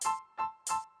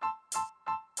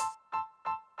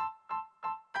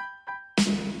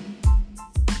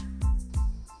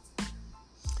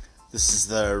This is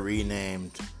the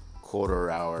renamed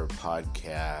Quarter Hour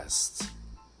Podcast.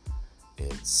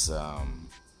 It's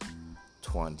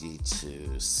 20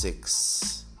 to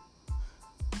 6.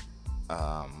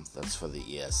 That's for the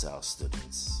ESL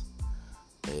students.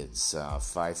 It's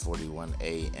 5:41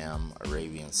 a.m.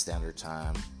 Arabian Standard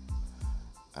Time.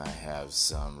 I have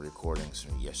some recordings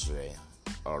from yesterday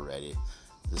already.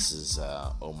 This is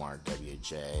Omar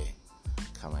WJ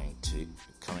coming to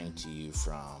you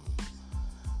from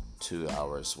 2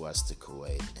 hours west of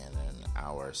Kuwait and an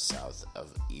hour south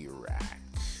of Iraq.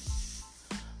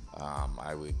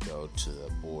 I would go to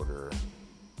the border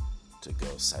to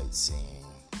go sightseeing,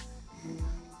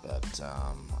 but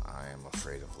I am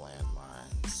afraid of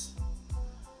landmines.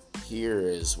 Here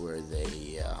is where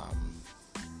they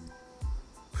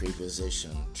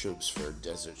pre-position troops for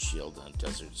Desert Shield and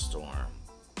Desert Storm.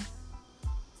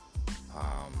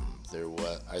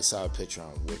 I saw a picture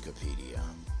on Wikipedia.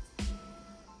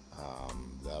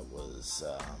 That was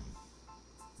a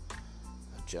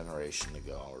generation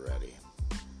ago already.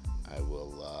 I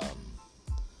will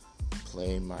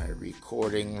play my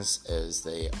recordings as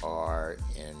they are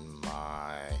in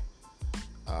my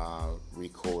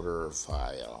recorder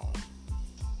file.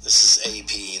 This is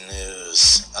AP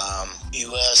News.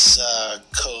 U.S.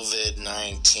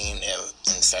 COVID-19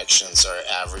 infections are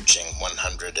averaging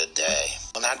 100 a day.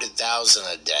 100,000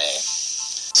 a day.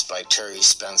 It's by Terry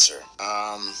Spencer.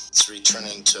 It's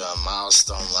returning to a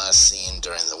milestone last seen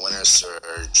during the winter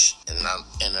surge, and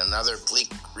another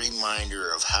bleak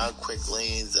reminder of how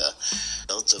quickly the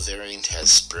Delta variant has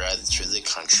spread through the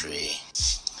country.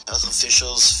 Health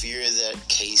officials fear that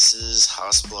cases,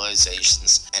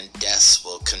 hospitalizations, and deaths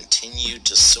will continue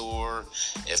to soar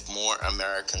if more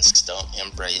Americans don't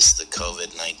embrace the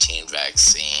COVID-19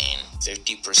 vaccine.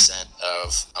 50%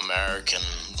 of American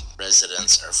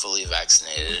residents are fully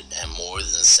vaccinated, and more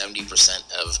than 70%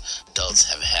 of adults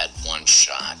have had one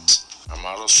shot. Our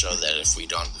models show that if we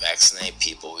don't vaccinate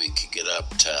people, we could get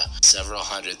up to several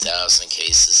 100,000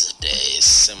 cases a day,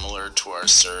 similar to our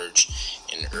surge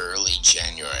in early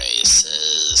January,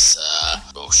 says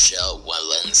Rochelle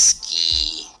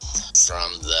Walensky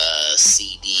from the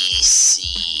CDC.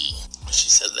 She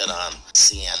said that on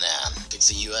CNN. It took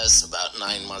the U.S. about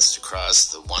 9 months to cross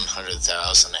the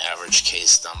 100,000 average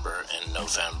case number in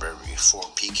November before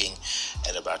peaking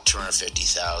at about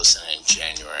 250,000 in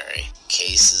January.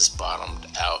 Cases bottomed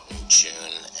out in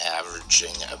June,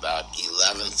 averaging about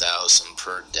 11,000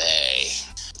 per day.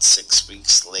 6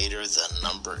 weeks later, the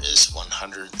number is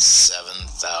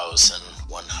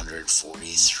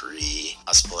 107,143.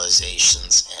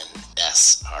 Hospitalizations and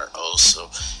deaths are also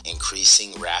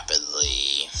increasing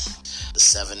rapidly. The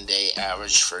 7-day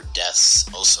average for deaths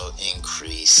also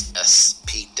increased,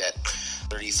 peaked at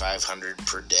 3,500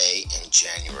 per day in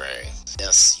January.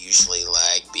 Deaths usually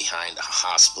lag behind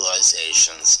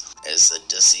hospitalizations, as the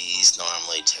disease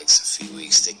normally takes a few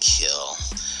weeks to kill.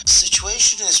 The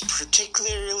situation is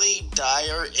particularly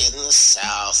dire in the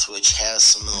South, which has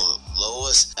some of the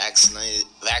lowest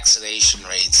vaccination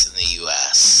rates in the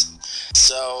U.S.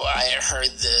 So I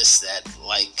heard this, that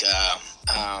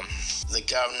the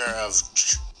governor of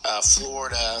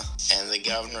Florida and the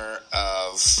governor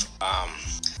of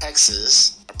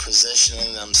Texas are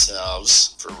positioning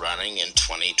themselves for running in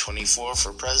 2024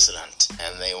 for president,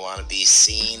 and they want to be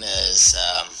seen as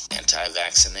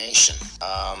anti-vaccination.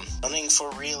 Running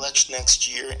for re-election next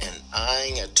year and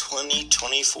eyeing a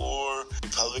 2024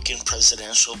 Republican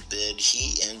presidential bid,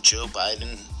 he and Joe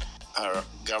Biden,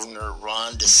 Governor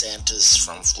Ron DeSantis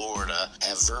from Florida,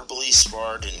 have verbally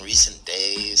sparred in recent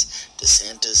days.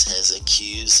 DeSantis has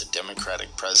accused the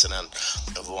Democratic president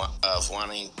of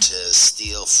wanting to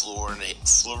steal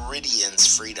Floridians'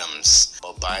 freedoms,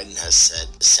 while Biden has said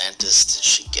DeSantis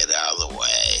should get out of the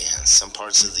way. In some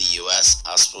parts of the U.S.,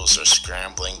 hospitals are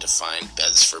scrambling to find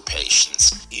beds for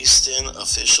patients. Houston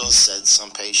officials said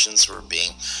some patients were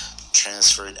being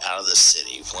transferred out of the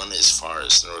city, one as far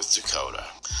as North Dakota.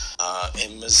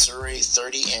 In Missouri,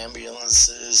 30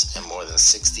 ambulances and more than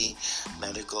 60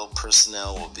 medical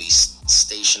personnel will be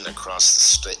stationed across the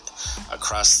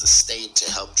state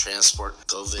to help transport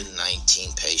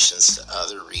COVID-19 patients to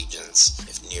other regions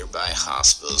if nearby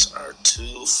hospitals are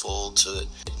too full to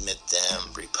admit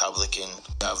them, Republican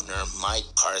Governor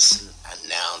Mike Parson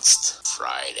announced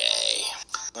Friday.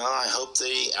 Well, I hope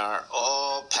they are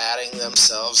all patting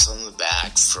themselves on the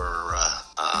back for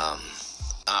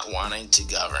not wanting to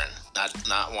govern,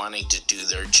 not wanting to do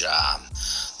their job.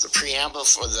 The preamble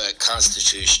for the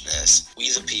Constitution is, we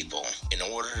the people, in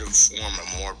order to form a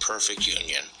more perfect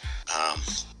union,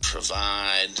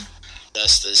 provide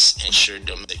justice, ensure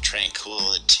domestic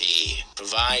tranquility,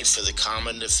 provide for the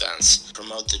common defense,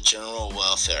 promote the general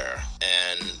welfare,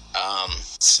 and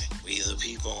we the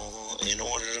people, in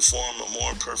order to form a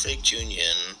more perfect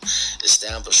union,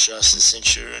 establish justice,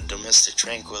 ensure domestic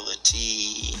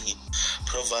tranquility,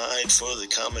 provide for the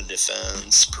common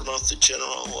defense, promote the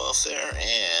general welfare,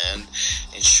 and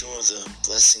ensure the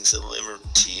blessings of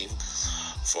liberty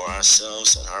for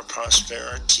ourselves and our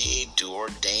prosperity, do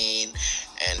ordain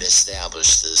and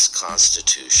establish this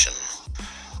Constitution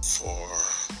for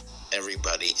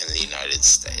everybody in the United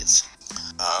States.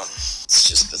 It's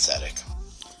just pathetic.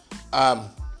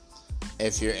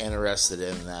 If you're interested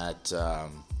in that,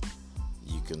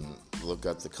 you can look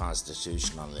up the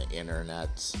Constitution on the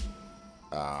internet.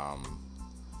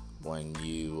 When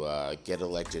you get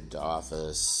elected to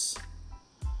office,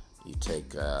 you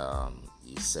take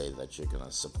you say that you're going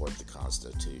to support the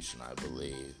Constitution, I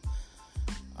believe.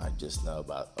 I just know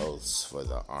about oaths for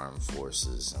the armed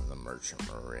forces and the merchant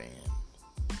marine.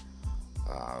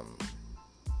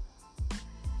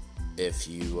 If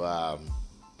you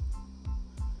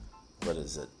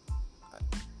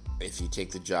if you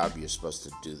take the job, you're supposed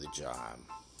to do the job.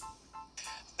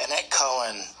 Bennett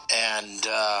Cohen and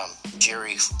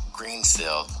Jerry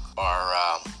Greenfield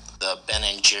are the Ben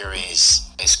and Jerry's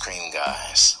ice cream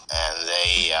guys, and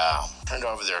they turned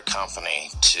over their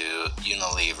company to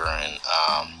Unilever in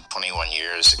 21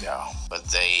 years ago. But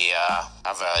they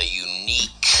have a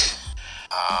unique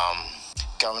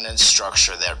governance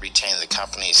structure that retains the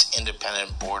company's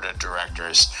independent board of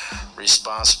directors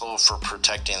responsible for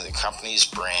protecting the company's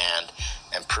brand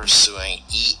and pursuing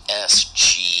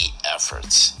ESG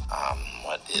efforts.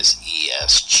 What is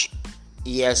ESG?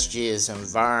 ESG is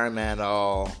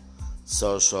environmental,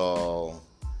 social,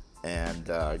 and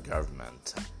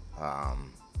government.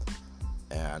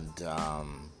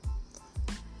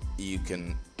 You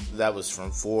can, that was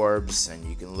from Forbes, and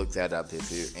you can look that up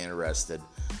if you're interested.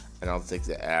 I don't think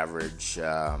the average,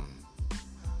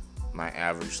 my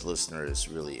average listener is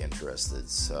really interested,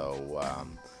 so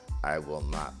I will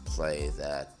not play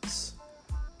that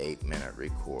 8-minute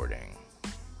recording.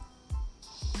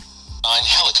 9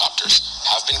 helicopters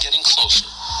have been getting closer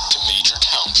to major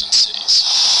towns and cities.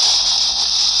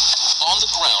 On the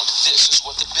ground, this is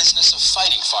what the business of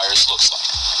fighting fires looks like.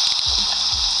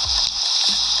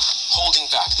 Holding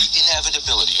back the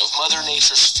inevitability of Mother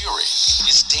Nature's fury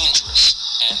is dangerous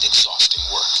and exhausting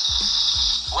work.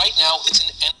 Right now, it's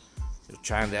They're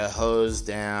trying to hose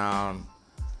down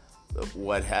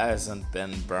what hasn't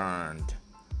been burned.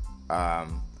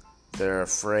 They're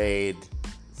afraid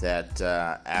that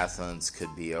Athens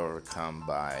could be overcome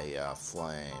by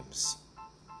flames.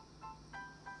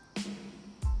 It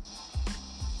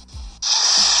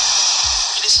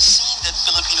is a scene that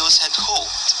Filipinos had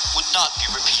hoped would not be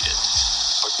repeated.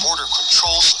 But border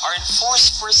controls are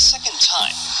enforced for a second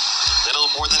time, little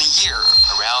more than a year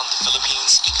around the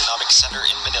Philippines Economic Center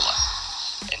in Manila.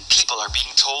 And people are being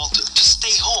told to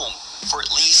stay home for at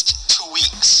least 2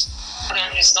 weeks.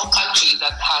 There is no country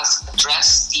that has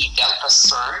addressed the Delta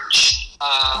surge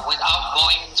without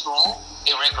going through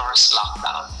a rigorous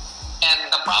lockdown. And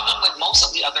the problem with most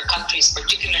of the other countries,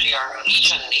 particularly our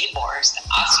Asian neighbors and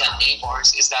ASEAN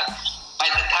neighbors, is that by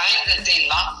the time that they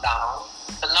lock down,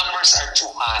 the numbers are too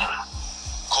high.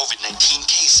 COVID-19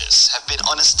 cases have been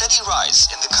on a steady rise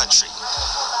in the country,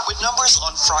 with numbers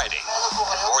on Friday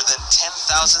at more than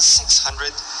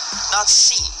 10,600 not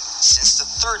seen since the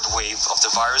third wave of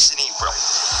the virus in April.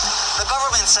 The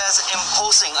government says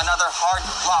imposing another hard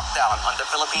lockdown on the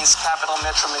Philippines' capital,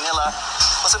 Metro Manila,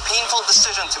 was a painful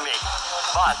decision to make,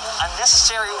 but a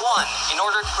necessary one in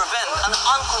order to prevent an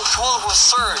uncontrollable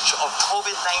surge of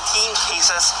COVID-19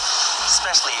 cases,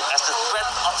 especially as the threat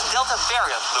of the Delta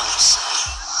variant looms.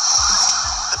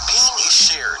 The pain is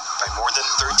shared by more than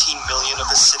 13 million of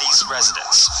the city's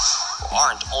residents, who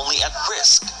aren't only at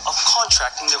risk of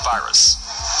contracting the virus,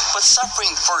 but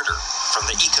suffering further from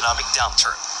the economic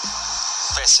downturn.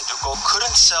 Fez Seduco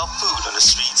couldn't sell food on the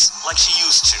streets like she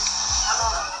used to,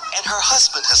 and her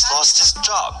husband has lost his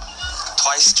job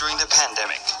twice during the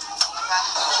pandemic.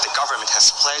 The government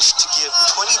has pledged to give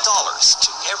 $20 to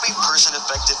every person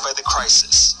affected by the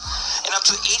crisis, and up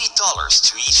to $80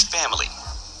 to each family.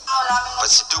 But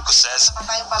Seduco says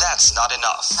that's not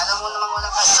enough.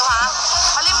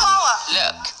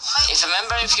 Look, if a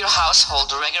member of your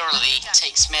household regularly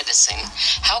takes medicine,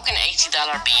 how can $80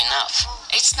 be enough?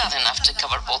 It's not enough to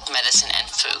cover both medicine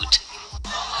and food.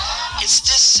 It's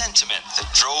this sentiment that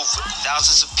drove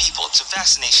thousands of people to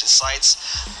vaccination sites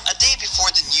a day before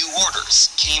the new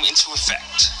orders came into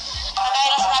effect.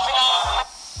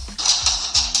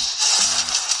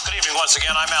 Good evening once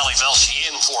again. I'm Ali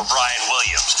Velshi in for Brian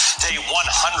Williams. Day 199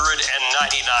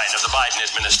 of the Biden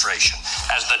administration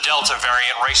as the Delta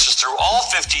variant races through all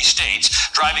 50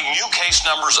 states, driving new case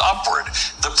numbers upward.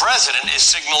 The president is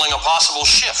signaling a possible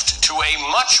shift to a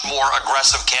much more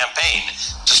aggressive campaign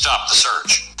to stop the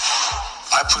surge.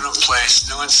 I put in place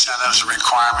new incentives and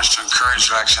requirements to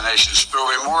encourage vaccinations. There will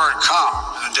be more to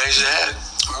come in the days ahead.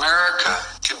 America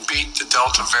can beat the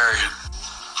Delta variant,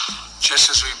 just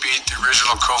as we beat the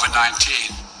original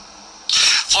COVID-19.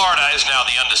 Florida is now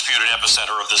the undisputed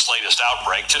epicenter of this latest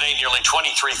outbreak. Today, nearly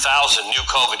 23,000 new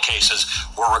COVID cases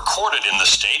were recorded in the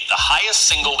state, the highest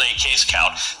single-day case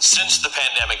count since the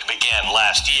pandemic began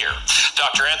last year.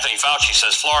 Dr. Anthony Fauci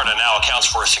says Florida now accounts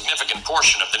for a significant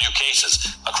portion of the new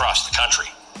cases across the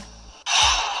country.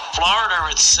 Florida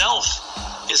itself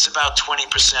is about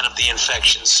 20% of the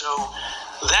infections, so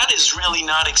that is really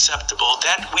not acceptable.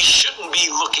 That we shouldn't be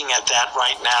looking at that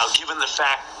right now, given the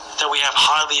fact that we have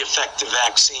highly effective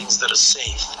vaccines that are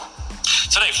safe.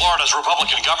 Today, Florida's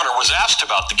Republican governor was asked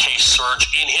about the case surge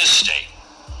in his state.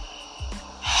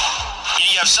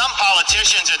 You have some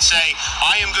politicians that say,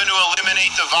 I am going to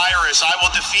eliminate the virus, I will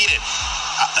defeat it.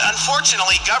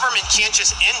 Unfortunately, government can't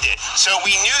just end it. So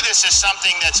we knew this is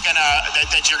something that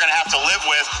you're going to have to live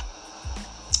with.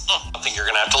 Something you're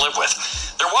going to have to live with.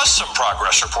 There was some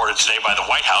progress reported today by the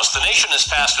White House. The nation has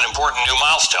passed an important new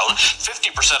milestone. 50%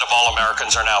 of all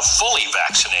Americans are now fully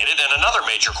vaccinated, and another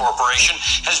major corporation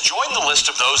has joined the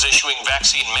list of those issuing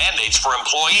vaccine mandates for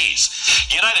employees.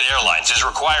 United Airlines is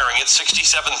requiring its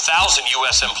 67,000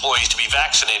 U.S. employees to be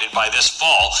vaccinated by this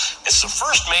fall. It's the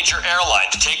first major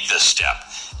airline to take this step.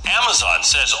 Amazon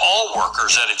says all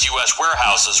workers at its U.S.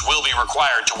 warehouses will be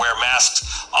required to wear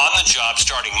masks on the job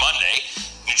starting Monday.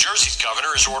 New Jersey's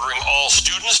governor is ordering all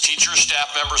students, teachers, staff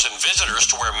members, and visitors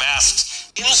to wear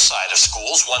masks inside of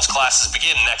schools once classes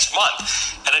begin next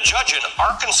month. And a judge in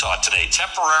Arkansas today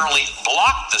temporarily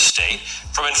blocked the state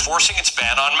from enforcing its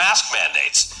ban on mask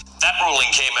mandates. That ruling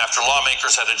came after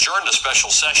lawmakers had adjourned a special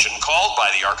session called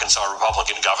by the Arkansas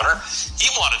Republican governor. He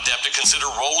wanted them to consider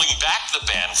rolling back the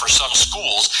ban for some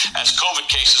schools as COVID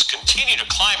cases continue to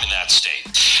climb in that state.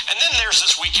 And then there's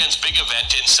this weekend's big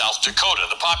event in South Dakota,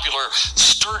 the popular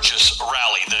Sturgis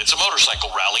Rally. It's a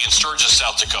motorcycle rally in Sturgis,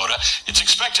 South Dakota. It's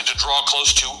expected to draw close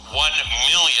to 1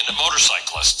 million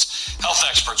motorcyclists. Health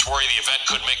experts worry the event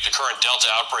could make the current Delta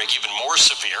outbreak even more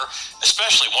severe,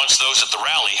 especially once those at the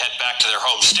rally head back to their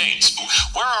home states.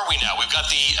 Where are we now? We've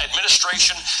got the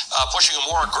administration pushing a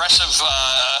more aggressive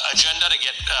agenda to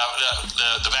get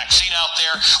the vaccine out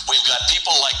there. We've got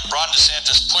people like Ron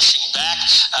DeSantis pushing back,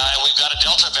 and we've got a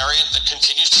Delta variant that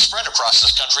continues to spread across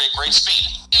this country at great speed.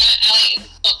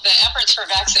 Look, the efforts for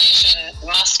vaccination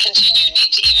must continue, need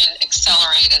to even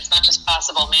accelerate as much as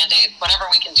possible, mandate whatever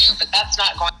we can do, but that's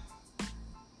not going.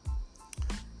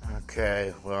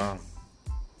 Okay, well,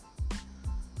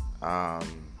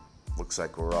 looks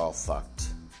like we're all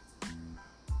fucked.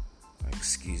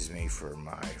 Excuse me for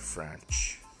my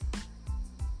French.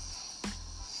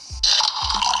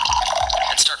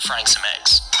 And start frying some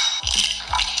eggs.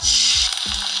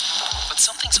 But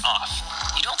something's off.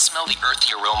 You don't smell the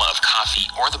earthy aroma of coffee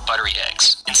or the buttery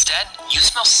eggs. Instead, you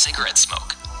smell cigarette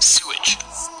smoke, sewage.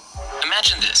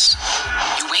 Imagine this.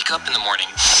 You wake up in the morning,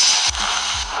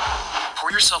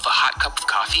 pour yourself a hot cup of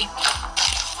coffee,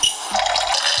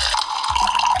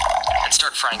 and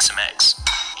start frying some eggs.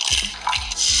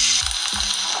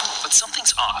 But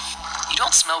something's off. You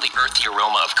don't smell the earthy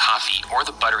aroma of coffee or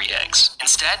the buttery eggs.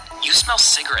 Instead, you smell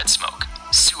cigarette smoke,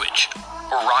 sewage,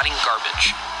 or rotting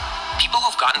garbage. People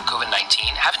who've gotten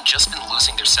COVID-19 haven't just been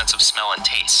losing their sense of smell and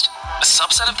taste. A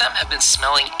subset of them have been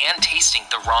smelling and tasting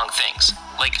the wrong things.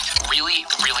 Like, really,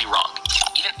 really wrong.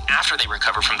 Even after they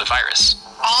recover from the virus.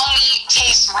 All meat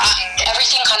tastes rotten.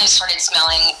 Everything kind of started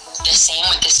smelling the same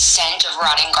with this scent of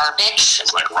rotting garbage.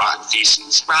 It's like rotten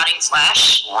feces. Rotting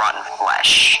flesh. Rotten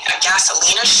flesh. A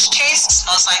gasolina taste.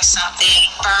 Smells like something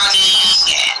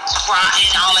burning and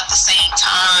rotten all at the same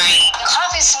time. The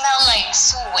coffee smelled like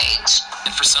sewage.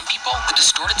 And for some people, the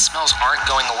distorted smells aren't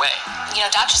going away. You know,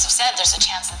 doctors have said there's a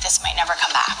chance that this might never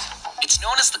come back. It's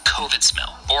known as the COVID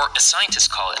smell, or as scientists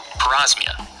call it,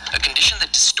 parosmia, a condition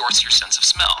that distorts your sense of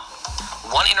smell.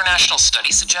 One international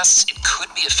study suggests it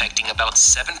could be affecting about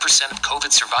 7% of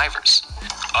COVID survivors.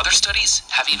 Other studies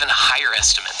have even higher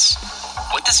estimates.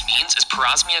 What this means is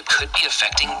parosmia could be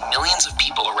affecting millions of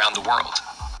people around the world.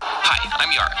 Hi,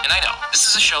 I'm Yar, and I know this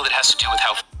is a show that has to do with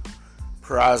how...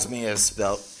 Parosmia is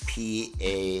spelled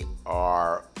P-A-R-O-S-I-M-I-A,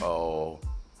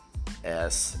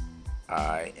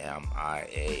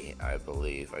 I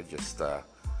believe. I just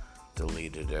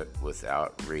deleted it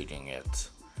without reading it.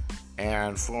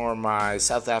 And for my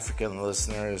South African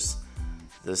listeners,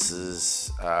 this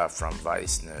is from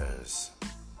Vice News.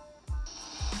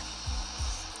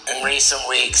 In recent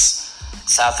weeks,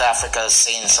 South Africa has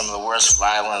seen some of the worst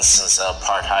violence since the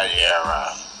apartheid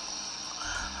era.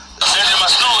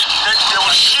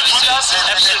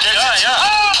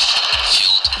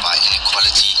 Fueled by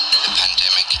inequality, the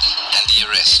pandemic, and the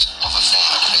arrest of a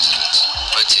former president,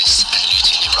 protests and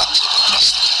looting erupted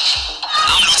across the country.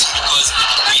 I'm looting because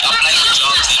we apply for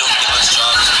jobs, they don't give us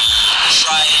jobs. We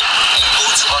try and go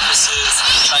to offices,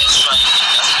 try and strike,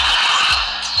 and nothing will work.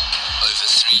 Over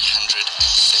 330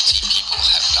 people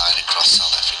have died across South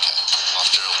Africa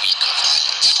after a week of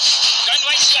violence.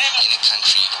 In a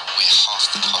country where half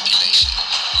the population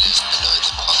lives below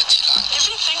the poverty line.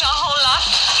 Everything, our whole life,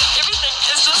 everything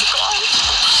is just gone.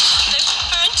 They've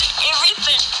burnt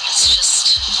everything. It's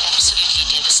just absolutely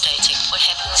devastating. What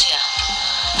happens here?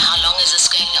 How long is this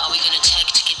going? Are we going to take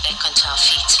to get back onto our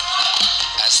feet?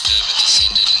 As Durban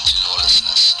descended into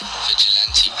lawlessness,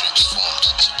 vigilante groups formed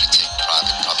to protect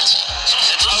private property.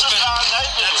 It's open.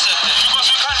 That's it. Because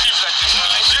we can't live like this.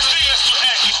 This thing has to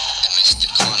end. Amidst the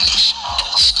carnage,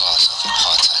 the scars of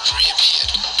apartheid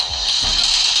reappeared.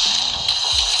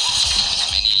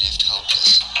 With many left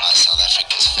helpless by South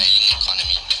Africa's failing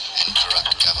economy and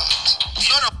corrupt government.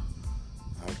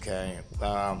 Okay,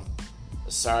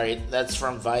 sorry, that's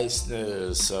from Vice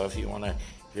News, so if you want to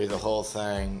hear the whole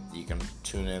thing, you can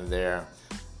tune in there.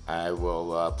 I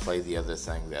will play the other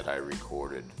thing that I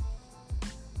recorded.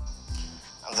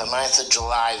 On the 9th of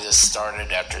July, this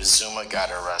started after Zuma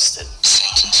got arrested.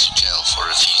 Sentenced to jail for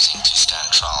refusing to stand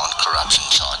trial on corruption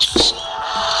charges.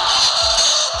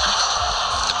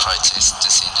 The protests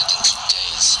descended into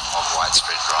days of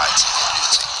widespread rioting and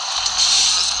looting,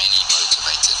 with many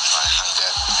motivated by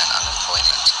hunger and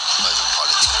unemployment over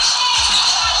politics.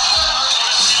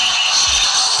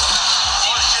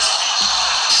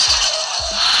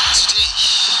 Today,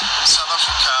 South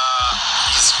Africa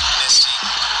is witnessing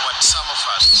what some of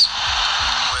us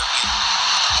who have been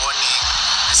warning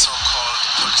the so-called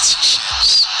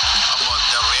politicians about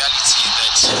the reality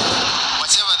that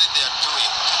whatever that they are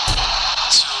doing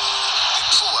to the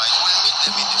poor, it will meet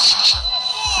them in the future.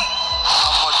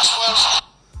 About 12.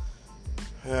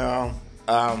 Yeah,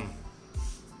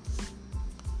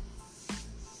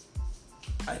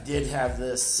 I did have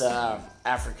this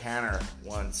Afrikaner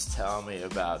once tell me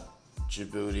about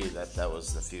Djibouti, that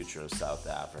was the future of South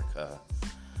Africa.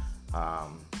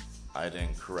 I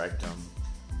didn't correct him.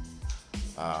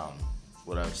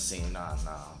 What I've seen on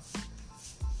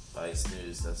Vice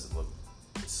News doesn't look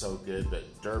so good, but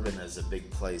Durban is a big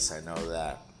place, I know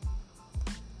that.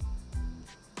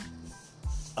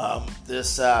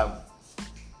 This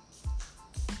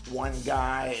one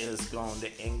guy is going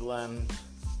to England.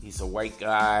 He's a white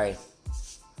guy,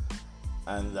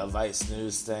 and the Vice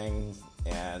News thing,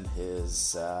 and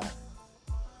his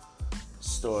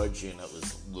storage unit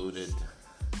was looted.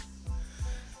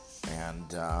 And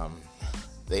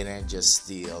they didn't just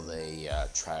steal, they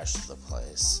trashed the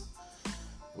place,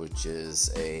 which is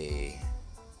a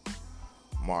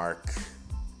mark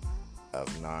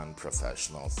of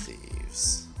non-professional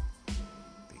thieves,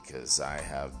 because I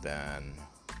have been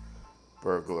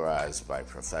burglarized by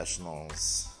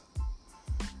professionals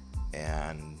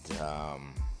and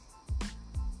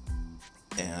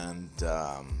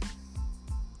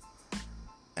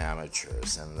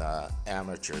amateurs, and the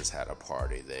amateurs had a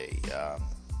party. They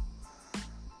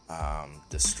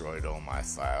destroyed all my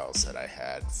files that I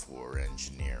had for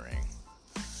engineering.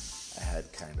 I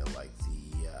had kind of like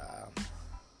the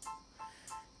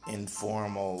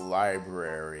informal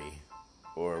library,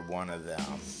 or one of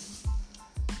them,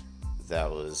 that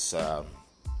was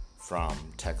from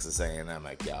Texas A&M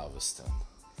at Galveston.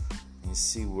 You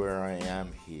see where I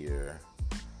am here.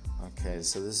 Okay,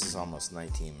 so this is almost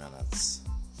 19 minutes.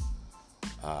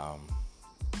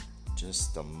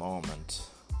 Just a moment.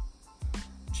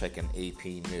 Checking AP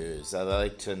News. I'd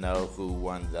like to know who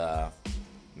won the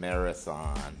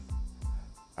marathon.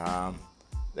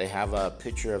 They have a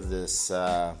picture of this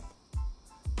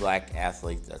black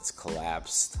athlete that's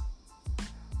collapsed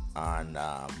on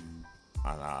a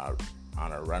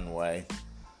runway.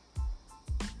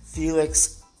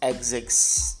 Felix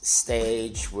exits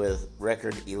stage with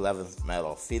record 11th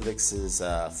medal. Felix is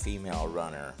a female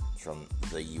runner from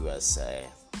the USA.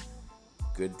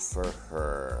 Good for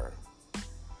her.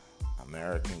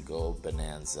 American gold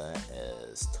bonanza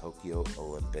as Tokyo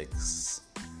Olympics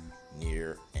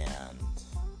near end.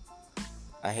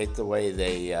 I hate the way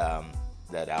they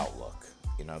that outlook,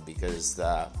 because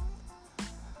the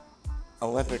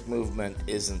Olympic movement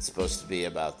isn't supposed to be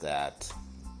about that.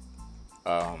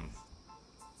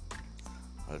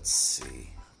 let's see.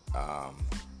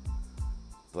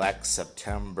 Black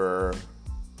September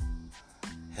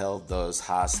held those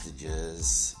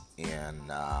hostages in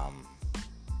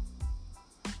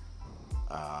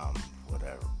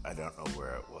whatever. I don't know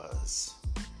where it was.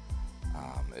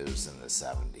 It was in the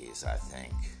 70s, I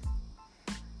think.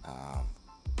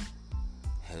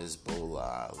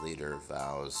 Hezbollah leader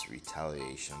vows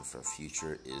retaliation for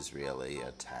future Israeli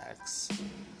attacks.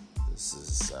 This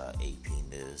is AP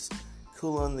News.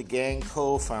 Kool and the Gang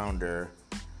co-founder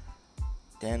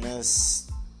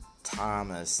Dennis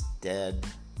Thomas dead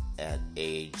at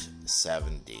age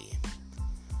 70.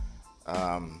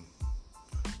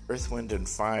 Earth, Wind, and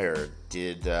Fire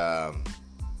did a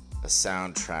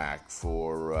soundtrack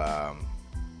for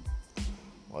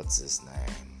what's his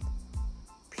name?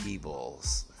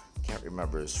 Peebles. Can't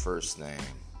remember his first name.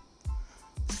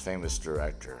 He's a famous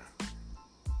director.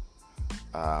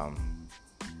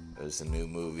 There's a new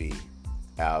movie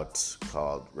out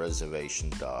called Reservation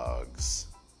Dogs.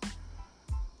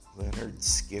 Leonard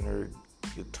Skinner,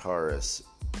 guitarist,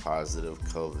 positive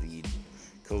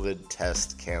COVID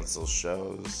test, cancel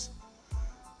shows.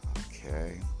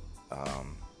 Okay. I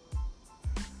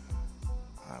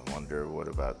wonder, what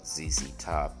about ZZ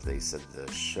Top? They said the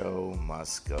show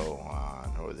must go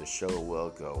on, or the show will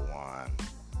go on.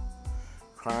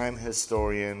 Crime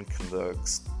historian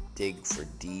conducts dig for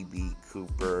D.B.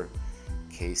 Cooper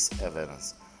case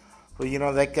evidence. Well, you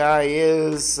know, that guy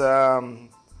is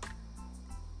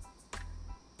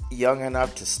young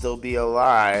enough to still be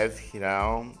alive, you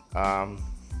know.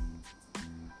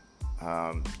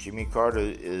 Jimmy Carter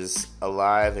is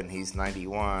alive and he's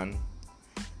 91.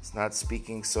 He's not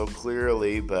speaking so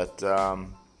clearly, but the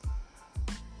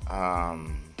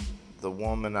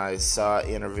woman I saw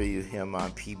interview him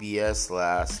on PBS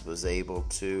last was able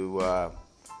to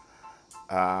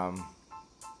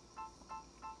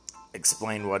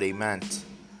explain what he meant.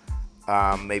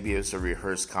 Maybe it was a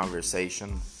rehearsed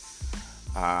conversation.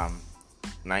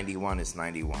 91 is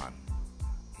 91.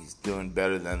 He's doing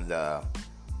better than the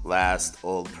last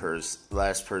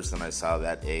person I saw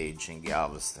that age in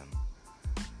Galveston.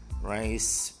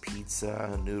 Rice,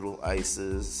 pizza, noodle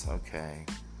ices. Okay.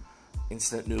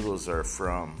 Instant noodles are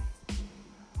from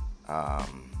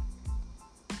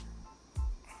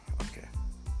okay.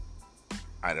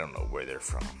 I don't know where they're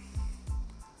from.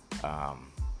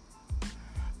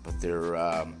 But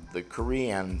they're the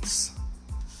Koreans.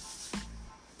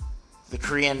 The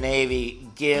Korean Navy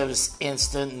gives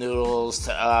instant noodles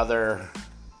to other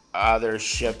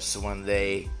ships when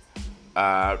they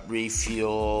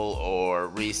refuel or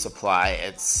resupply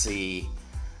at sea,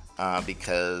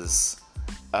 because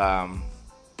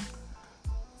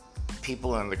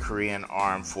people in the Korean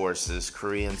Armed Forces,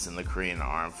 Koreans in the Korean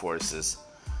Armed Forces,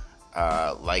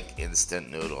 like instant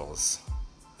noodles.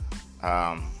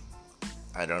 I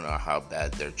don't know how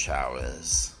bad their chow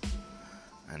is.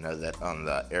 I know that on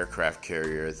the aircraft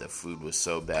carrier, the food was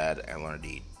so bad, I learned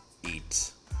to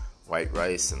eat white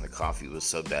rice, and the coffee was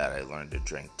so bad, I learned to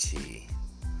drink tea.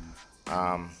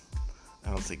 I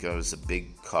don't think I was a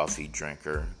big coffee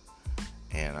drinker,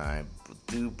 and I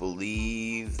do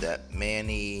believe that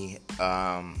many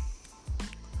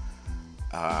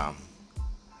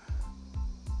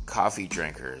coffee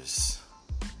drinkers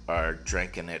are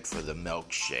drinking it for the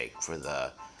milkshake, for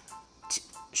the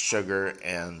sugar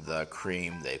and the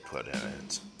cream they put in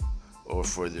it, or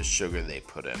for the sugar they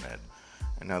put in it.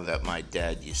 I know that my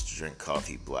dad used to drink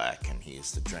coffee black, and he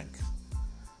used to drink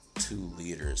 2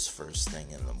 liters first thing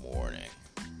in the morning.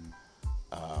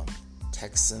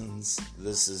 Texans,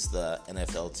 this is the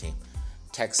NFL team.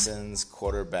 Texans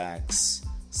quarterbacks,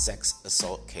 sex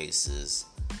assault cases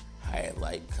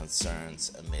highlight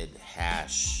concerns amid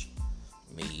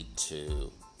Me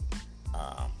Too.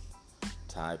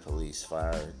 Thai police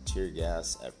fire tear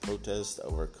gas at protest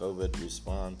over COVID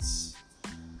response.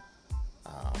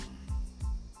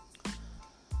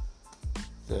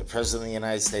 The President of the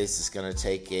United States is going to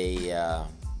take a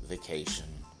vacation,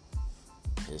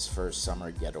 his first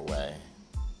summer getaway.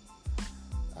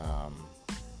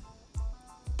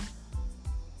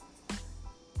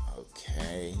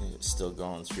 Okay, still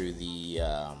going through the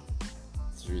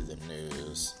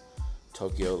news.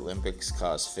 Tokyo Olympics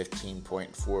cost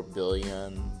 $15.4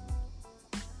 billion.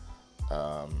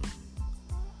 I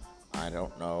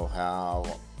don't know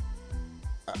how,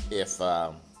 if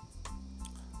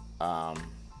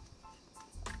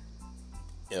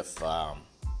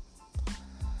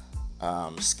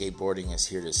skateboarding is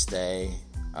here to stay.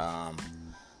 I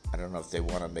don't know if they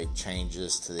want to make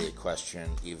changes to the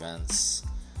equestrian events.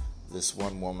 This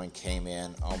one woman came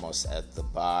in almost at the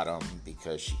bottom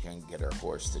because she couldn't get her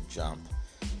horse to jump,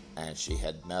 and she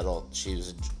had medaled.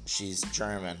 She's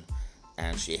German,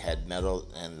 and she had medaled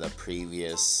in the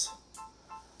previous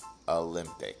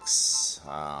Olympics.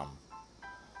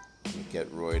 Let me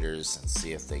get Reuters and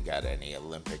see if they got any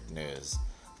Olympic news.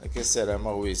 Like I said, I'm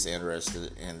always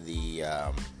interested in the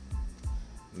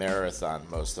marathon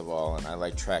most of all, and I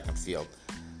like track and field.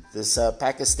 This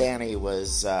Pakistani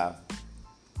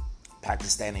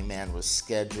man was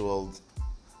scheduled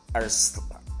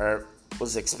or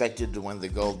was expected to win the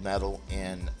gold medal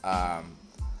in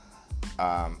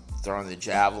throwing the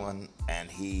javelin, and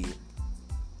he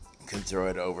could throw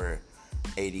it over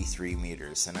 83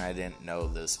 meters. And I didn't know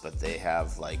this, but they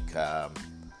have like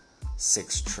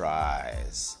 6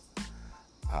 tries.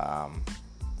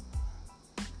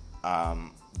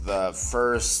 The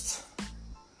first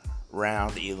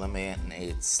round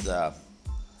eliminates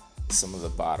some of the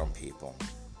bottom people.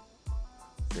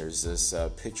 There's this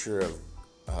picture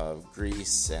of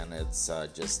Greece, and it's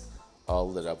just all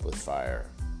lit up with fire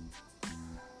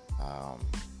on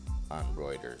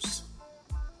Reuters.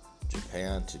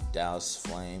 Japan to douse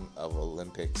flame of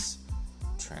Olympics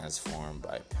transformed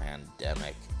by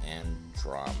pandemic and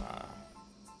drama.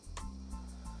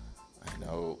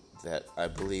 I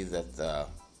believe that the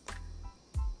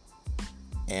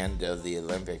end of the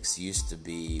Olympics used to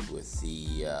be with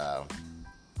the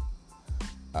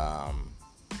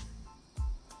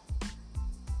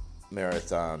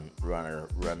marathon runner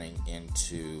running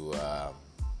into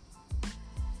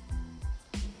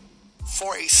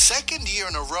For a second year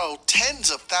in a row, tens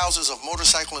of thousands of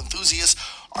motorcycle enthusiasts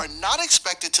are not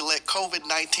expected to let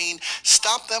COVID-19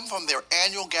 stop them from their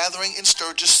annual gathering in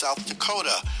Sturgis, South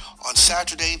Dakota. On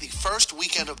Saturday, the first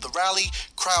weekend of the rally,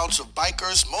 crowds of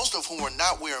bikers, most of whom were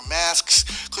not wearing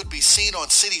masks, could be seen on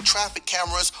city traffic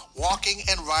cameras walking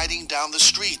and riding down the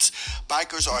streets.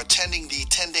 Bikers are attending the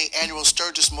 10-day annual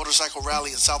Sturgis Motorcycle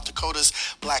Rally in South Dakota's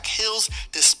Black Hills,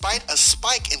 despite a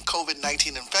spike in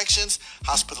COVID-19 infections,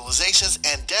 hospitalizations,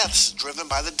 and deaths driven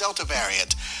by the Delta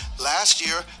variant. Last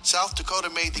year, South Dakota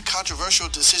made the controversial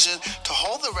decision to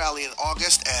hold the rally in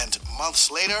August, and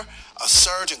months later, a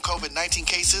surge in COVID-19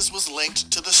 cases was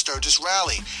linked to the Sturgis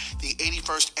Rally. The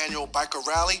 81st annual biker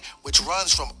rally, which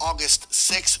runs from August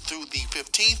 6th through the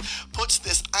 15th, puts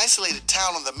this isolated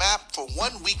town on the map for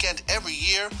one weekend every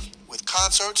year with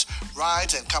concerts,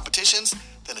 rides, and competitions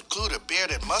that include a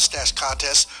beard and mustache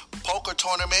contest, poker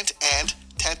tournament, and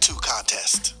tattoo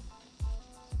contest.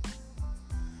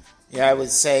 Yeah, I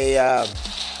would say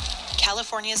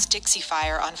California's Dixie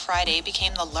Fire on Friday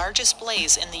became the largest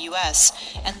blaze in the U.S.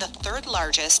 and the third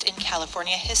largest in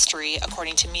California history,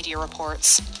 according to media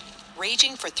reports.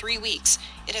 Raging for 3 weeks,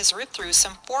 it has ripped through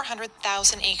some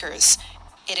 400,000 acres.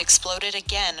 It exploded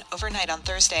again overnight on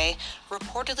Thursday,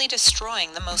 reportedly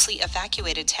destroying the mostly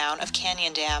evacuated town of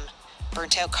Canyon Dam.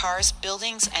 Burnt-out cars,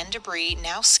 buildings, and debris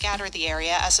now scatter the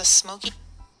area as a smoky...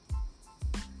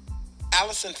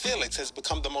 Allison Felix has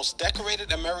become the most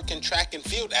decorated American track and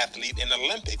field athlete in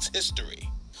Olympics history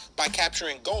by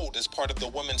capturing gold as part of the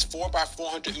women's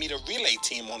 4x400 meter relay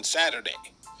team on Saturday.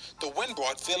 The win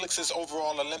brought Felix's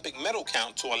overall Olympic medal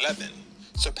count to 11,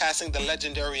 surpassing the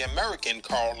legendary American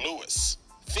Carl Lewis.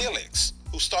 Felix,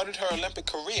 who started her Olympic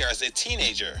career as a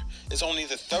teenager, is only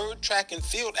the third track and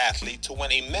field athlete to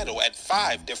win a medal at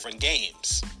 5 different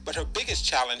games. But her biggest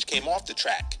challenge came off the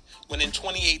track, when in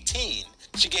 2018,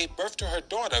 she gave birth to her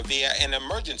daughter via an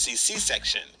emergency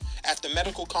C-section after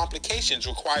medical complications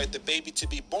required the baby to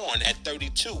be born at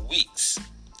 32 weeks.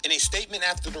 In a statement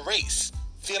after the race,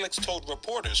 Felix told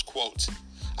reporters, quote,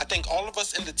 "I think all of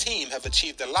us in the team have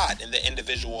achieved a lot in the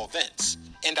individual events,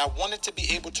 and I wanted to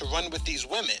be able to run with these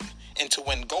women and to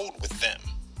win gold with them."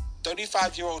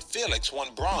 35-year-old Felix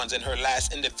won bronze in her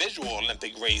last individual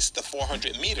Olympic race, the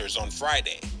 400 meters, on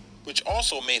Friday, which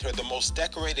also made her the most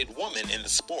decorated woman in the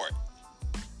sport.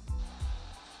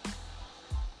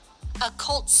 A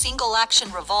Colt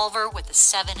single-action revolver with a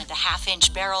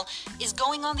 7.5-inch barrel is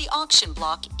going on the auction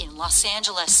block in Los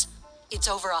Angeles. It's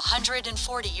over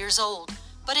 140 years old,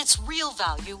 but its real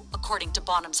value, according to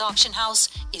Bonham's Auction House,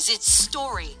 is its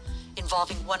story,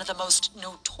 involving one of the most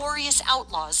notorious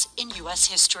outlaws in U.S.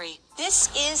 history. This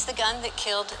is the gun that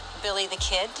killed Billy the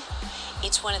Kid.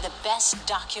 It's one of the best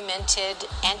documented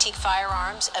antique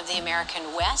firearms of the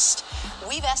American West.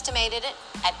 We've estimated it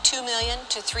at $2 million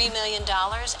to $3 million,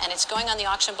 and it's going on the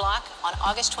auction block on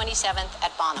August 27th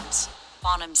at Bonham's.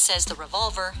 Bonham says the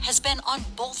revolver has been on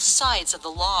both sides of the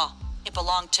law. It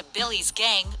belonged to Billy's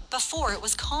gang before it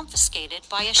was confiscated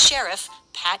by a sheriff,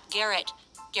 Pat Garrett.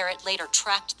 Garrett later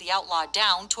tracked the outlaw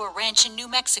down to a ranch in New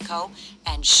Mexico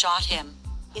and shot him.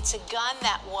 It's a gun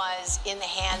that was in the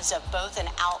hands of both an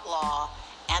outlaw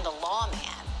and a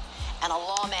lawman. and a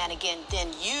lawman again then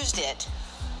used it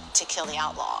to kill the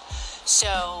outlaw.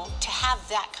 So to have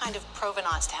that kind of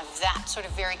provenance, to have that sort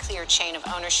of very clear chain of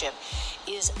ownership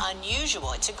is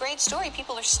unusual. It's a great story.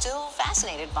 People are still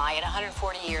fascinated by it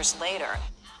 140 years later.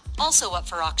 Also up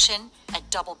for auction, a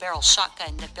double-barrel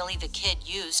shotgun that Billy the Kid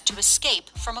used to escape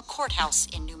from a courthouse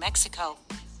in New Mexico.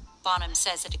 Bonham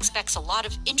says it expects a lot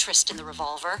of interest in the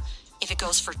revolver. If it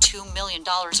goes for $2 million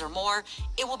or more,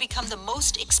 it will become the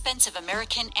most expensive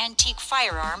American antique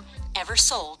firearm ever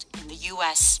sold in the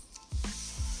U.S.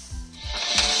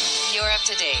 You're up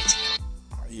to date.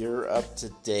 You're up to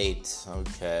date.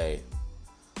 Okay.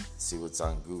 Let's see what's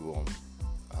on Google.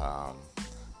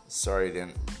 Sorry I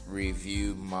didn't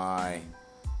review my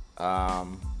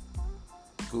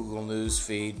Google News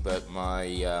feed, but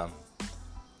my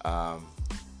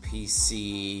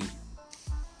PC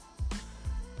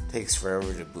takes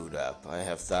forever to boot up. I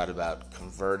have thought about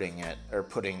converting it or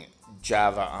putting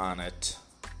Java on it,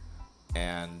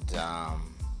 and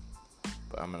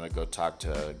but I'm going to go talk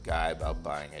to a guy about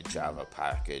buying a Java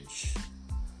package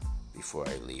before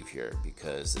I leave here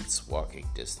because it's walking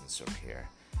distance from here.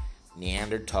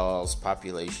 Neanderthals'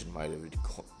 population might have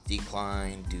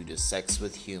declined due to sex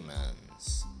with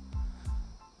humans.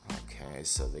 Okay,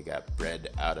 so they got bred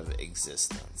out of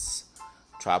existence.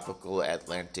 Tropical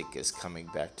Atlantic is coming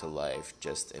back to life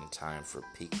just in time for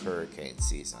peak hurricane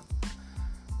season.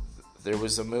 There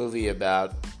was a movie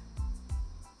about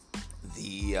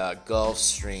the Gulf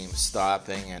Stream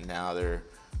stopping, and now they're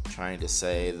trying to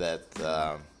say that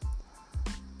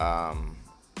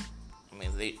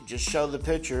they just show the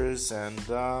pictures, and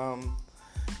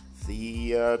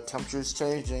the temperature's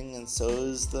changing, and so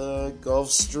is the Gulf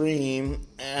Stream,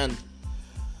 and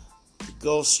the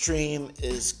Gulf Stream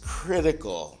is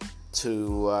critical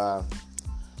to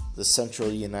the central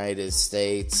United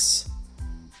States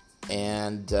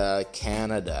and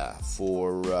Canada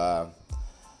for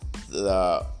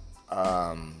the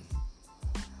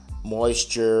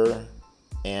moisture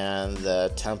and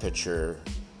the temperature.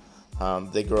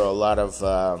 They grow a lot of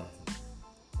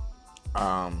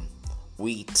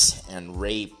wheat and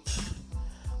rape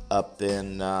up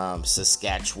in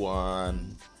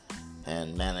Saskatchewan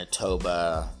and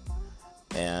Manitoba,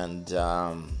 and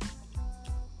I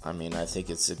think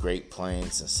it's the Great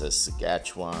Plains and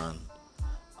Saskatchewan.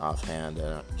 Offhand,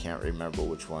 I can't remember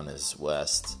which one is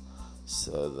west.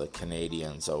 So the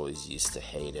Canadians always used to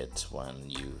hate it when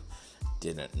you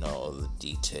didn't know the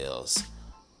details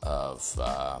of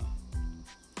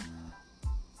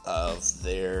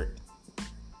their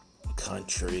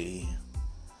country.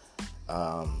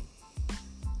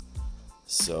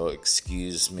 So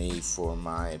excuse me for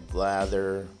my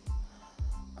blather.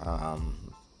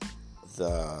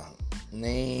 The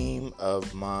name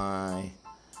of my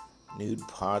new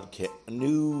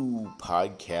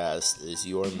podcast is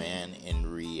Your Man in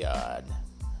Riyadh.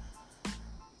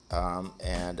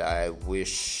 And I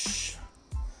wish,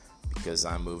 because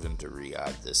I'm moving to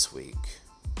Riyadh this week.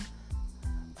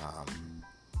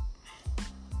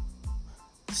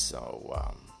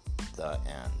 The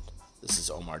end. This is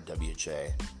Omar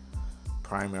WJ.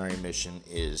 Primary mission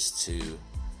is to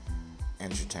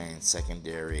entertain.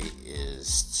 Secondary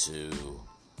is to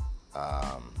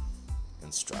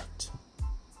instruct.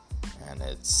 And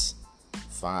it's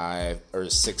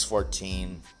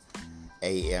 6:14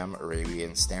 a.m.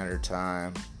 Arabian Standard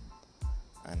Time.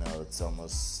 I know it's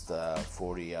almost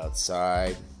 40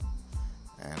 outside,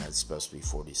 and it's supposed to be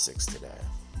 46 today.